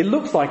 It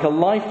looks like a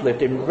life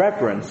lived in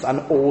reverence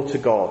and awe to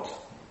God.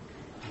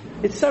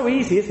 It's so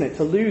easy, isn't it,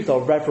 to lose our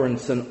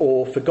reverence and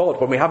awe for God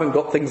when we haven't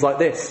got things like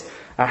this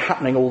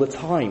happening all the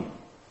time.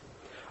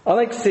 I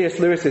like C.S.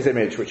 Lewis's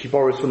image, which he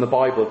borrows from the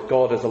Bible, of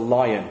God as a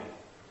lion.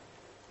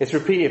 It's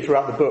repeated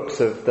throughout the books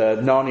of the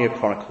Narnia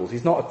Chronicles.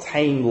 He's not a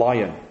tame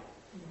lion.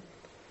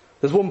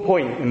 There's one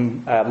point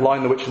in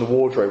Lion, the Witch and the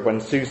Wardrobe when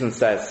Susan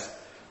says,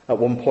 at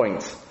one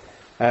point,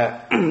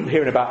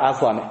 hearing about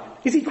Aslan,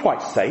 is he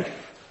quite safe?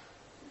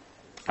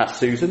 Asked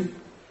Susan.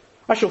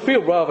 I shall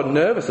feel rather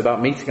nervous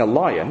about meeting a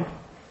lion.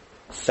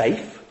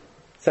 Safe?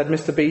 Said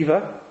Mr.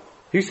 Beaver.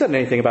 Who said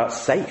anything about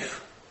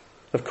safe?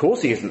 Of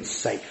course he isn't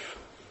safe,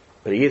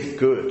 but he is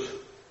good.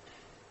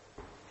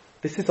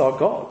 This is our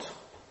God.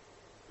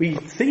 We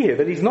see here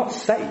that he's not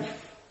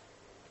safe,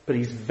 but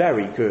he's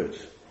very good.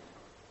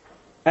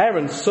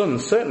 Aaron's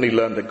sons certainly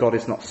learned that God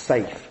is not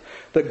safe,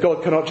 that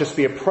God cannot just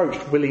be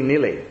approached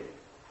willy-nilly.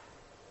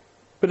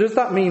 But does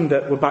that mean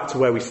that we're back to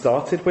where we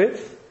started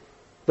with?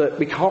 That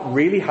we can't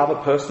really have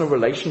a personal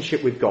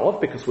relationship with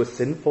God because we're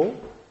sinful?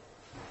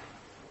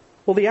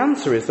 Well, the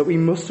answer is that we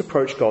must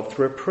approach God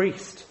through a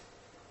priest.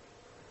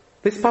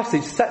 This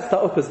passage sets that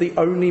up as the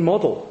only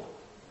model.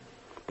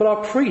 But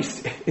our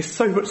priest is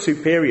so much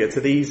superior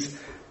to these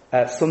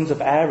sons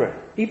of Aaron,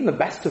 even the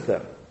best of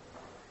them.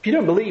 If you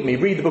don't believe me,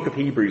 read the book of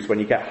Hebrews when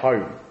you get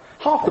home.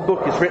 Half the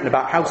book is written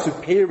about how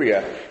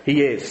superior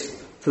he is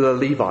to the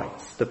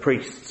Levites, the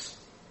priests.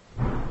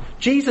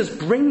 Jesus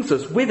brings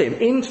us with him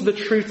into the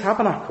true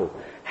tabernacle,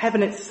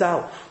 heaven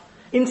itself,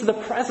 into the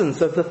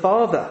presence of the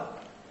Father,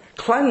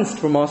 cleansed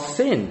from our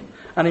sin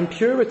and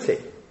impurity.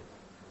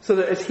 So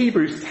that, as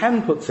Hebrews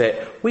 10 puts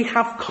it, we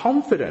have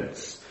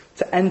confidence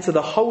to enter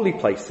the holy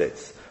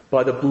places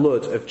by the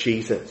blood of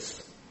Jesus.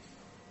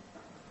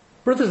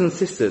 Brothers and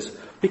sisters,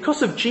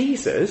 because of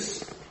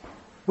Jesus,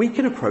 we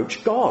can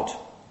approach God.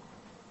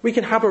 We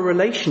can have a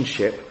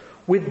relationship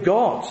with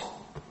God.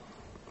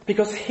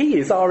 Because he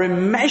is our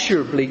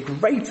immeasurably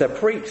greater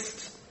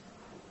priest.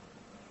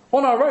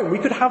 On our own, we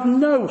could have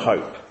no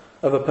hope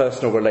of a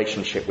personal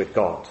relationship with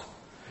God.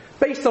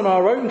 Based on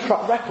our own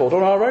track record,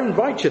 on our own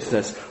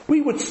righteousness, we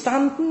would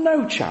stand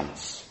no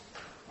chance.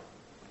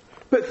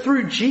 But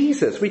through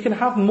Jesus, we can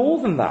have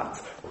more than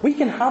that. We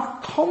can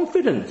have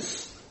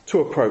confidence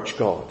to approach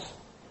God.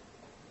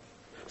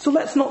 So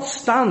let's not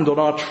stand on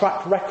our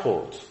track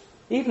record,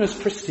 even as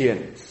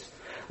Christians.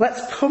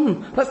 Let's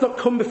not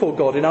come before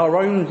God in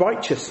our own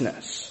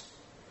righteousness,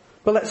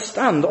 but let's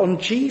stand on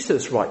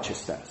Jesus'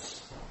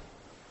 righteousness.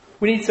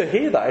 We need to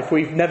hear that if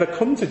we've never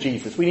come to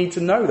Jesus. We need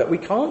to know that we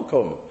can't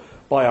come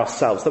by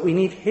ourselves, that we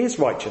need his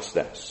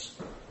righteousness.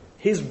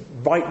 his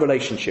right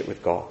relationship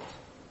with God.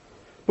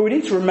 But we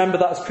need to remember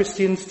that as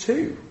Christians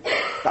too.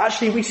 That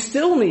actually we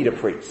still need a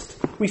priest.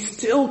 We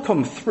still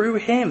come through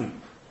him.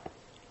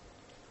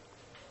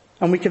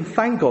 And we can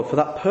thank God for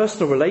that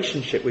personal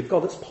relationship with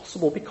God that's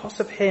possible because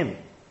of him.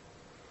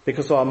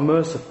 Because of our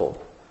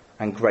merciful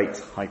and great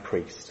high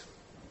priest.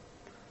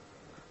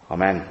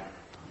 Amen.